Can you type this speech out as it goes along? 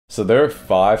So there are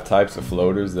 5 types of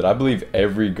floaters that I believe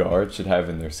every guard should have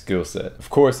in their skill set. Of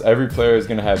course, every player is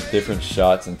going to have different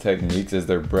shots and techniques as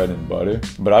their bread and butter,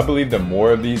 but I believe the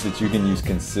more of these that you can use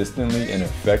consistently and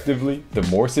effectively, the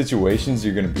more situations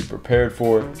you're going to be prepared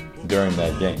for during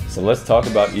that game. So let's talk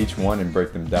about each one and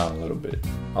break them down a little bit.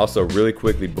 Also, really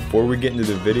quickly, before we get into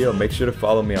the video, make sure to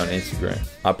follow me on Instagram.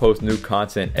 I post new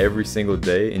content every single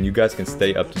day and you guys can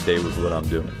stay up to date with what I'm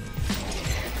doing.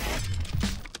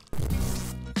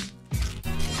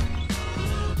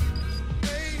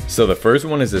 So the first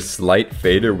one is a slight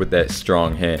fader with that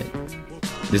strong hand.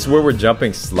 This is where we're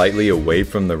jumping slightly away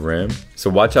from the rim. So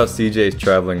watch how CJ is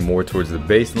traveling more towards the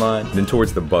baseline than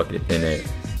towards the bucket in air.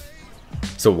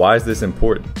 So why is this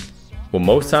important? Well,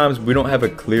 most times we don't have a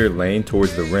clear lane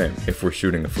towards the rim if we're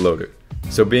shooting a floater.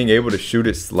 So being able to shoot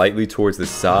it slightly towards the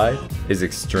side is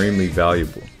extremely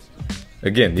valuable.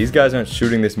 Again, these guys aren't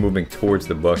shooting this moving towards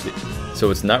the bucket,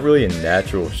 so it's not really a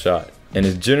natural shot, and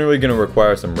it's generally going to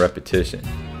require some repetition.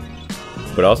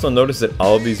 But also notice that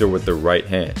all of these are with the right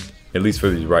hand, at least for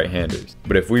these right-handers.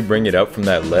 But if we bring it up from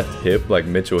that left hip like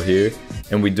Mitchell here,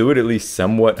 and we do it at least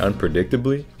somewhat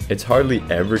unpredictably, it's hardly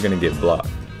ever going to get blocked.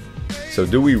 So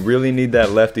do we really need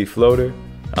that lefty floater?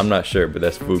 I'm not sure, but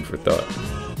that's food for thought.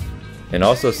 And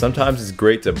also sometimes it's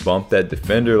great to bump that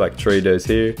defender like Trey does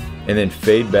here, and then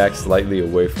fade back slightly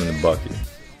away from the bucket.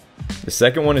 The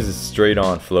second one is a straight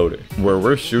on floater, where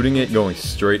we're shooting it going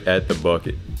straight at the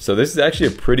bucket. So this is actually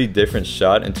a pretty different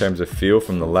shot in terms of feel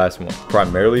from the last one,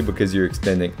 primarily because you're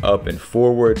extending up and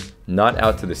forward, not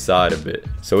out to the side a bit.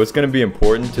 So it's going to be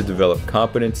important to develop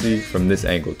competency from this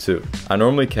angle too. I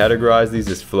normally categorize these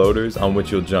as floaters on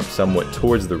which you'll jump somewhat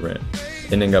towards the rim,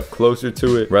 ending up closer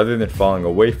to it rather than falling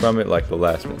away from it like the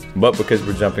last one. But because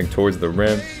we're jumping towards the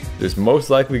rim, there's most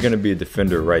likely going to be a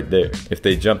defender right there. If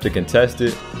they jump to contest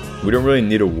it, we don't really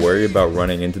need to worry about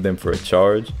running into them for a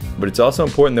charge, but it's also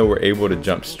important that we're able to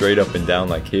jump straight up and down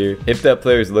like here if that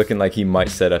player is looking like he might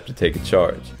set up to take a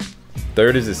charge.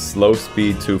 Third is a slow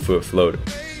speed 2-foot floater.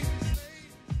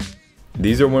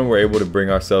 These are when we're able to bring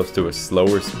ourselves to a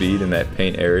slower speed in that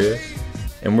paint area,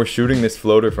 and we're shooting this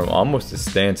floater from almost a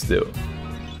standstill.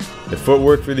 The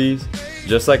footwork for these,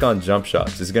 just like on jump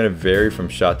shots, is going to vary from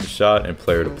shot to shot and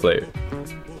player to player.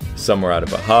 Some are out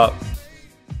of a hop,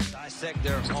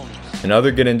 and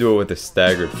others get into it with a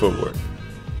staggered footwork,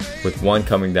 with one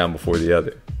coming down before the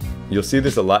other. You'll see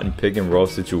this a lot in pick and roll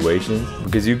situations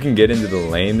because you can get into the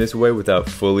lane this way without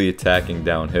fully attacking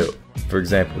downhill. For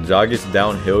example, Ja gets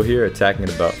downhill here attacking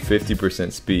at about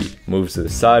 50% speed, moves to the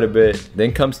side a bit,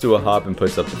 then comes to a hop and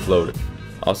puts up the floater.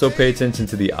 Also pay attention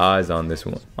to the eyes on this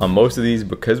one. On most of these,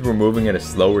 because we're moving at a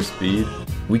slower speed,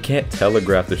 we can't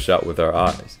telegraph the shot with our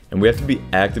eyes, and we have to be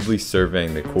actively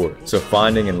surveying the court. So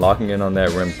finding and locking in on that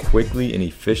rim quickly and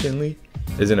efficiently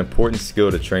is an important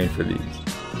skill to train for these.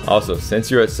 Also,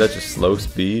 since you're at such a slow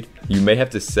speed, you may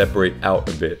have to separate out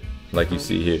a bit, like you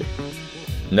see here.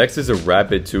 Next is a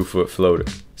rapid 2-foot floater.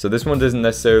 So this one doesn't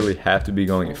necessarily have to be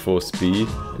going at full speed,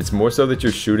 it's more so that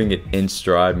you're shooting it in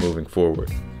stride moving forward,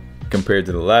 compared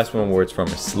to the last one where it's from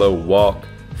a slow walk,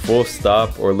 full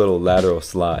stop, or a little lateral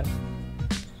slide.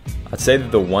 I'd say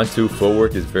that the 1-2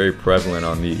 footwork is very prevalent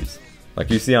on these, like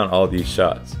you see on all these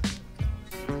shots.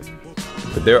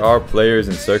 But there are players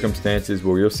and circumstances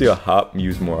where you'll see a hop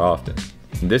used more often.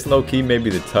 And this low key may be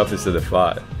the toughest of the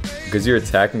 5, because you're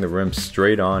attacking the rim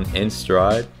straight on in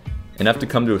stride and have to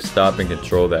come to a stop and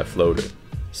control that floater.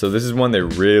 So this is one that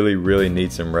really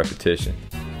needs some repetition.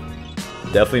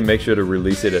 Definitely make sure to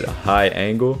release it at a high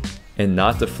angle and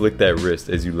not to flick that wrist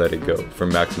as you let it go for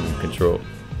maximum control.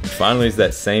 And finally is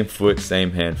that same foot,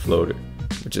 same hand floater,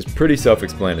 which is pretty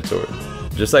self-explanatory.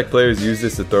 Just like players use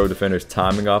this to throw defenders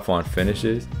timing off on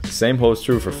finishes, the same holds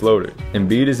true for floaters.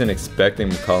 Embiid isn't expecting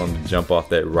McCollum to jump off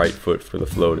that right foot for the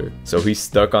floater, so he's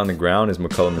stuck on the ground as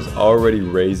McCollum is already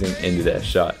raising into that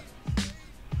shot.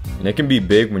 And it can be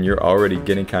big when you're already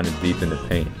getting kind of deep in the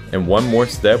paint. And one more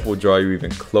step will draw you even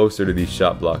closer to these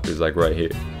shot blockers like right here.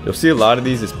 You'll see a lot of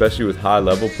these, especially with high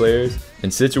level players,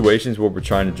 in situations where we're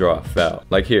trying to draw a foul.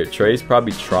 Like here, Trey's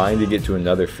probably trying to get to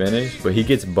another finish, but he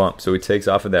gets bumped, so he takes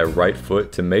off of that right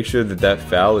foot to make sure that that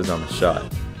foul is on the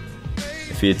shot.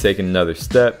 If he had taken another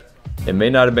step, it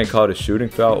may not have been called a shooting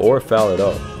foul or a foul at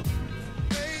all.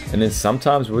 And then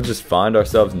sometimes we'll just find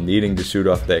ourselves needing to shoot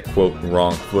off that quote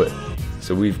wrong foot.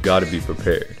 So we've got to be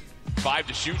prepared. 5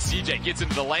 to shoot, CJ gets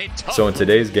into the lane. So in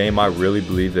today's game, I really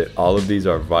believe that all of these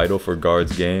are vital for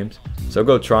guards' games. So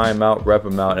go try them out, rep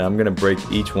them out, and I'm going to break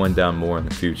each one down more in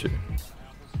the future.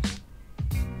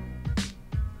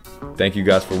 Thank you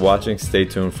guys for watching. Stay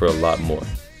tuned for a lot more.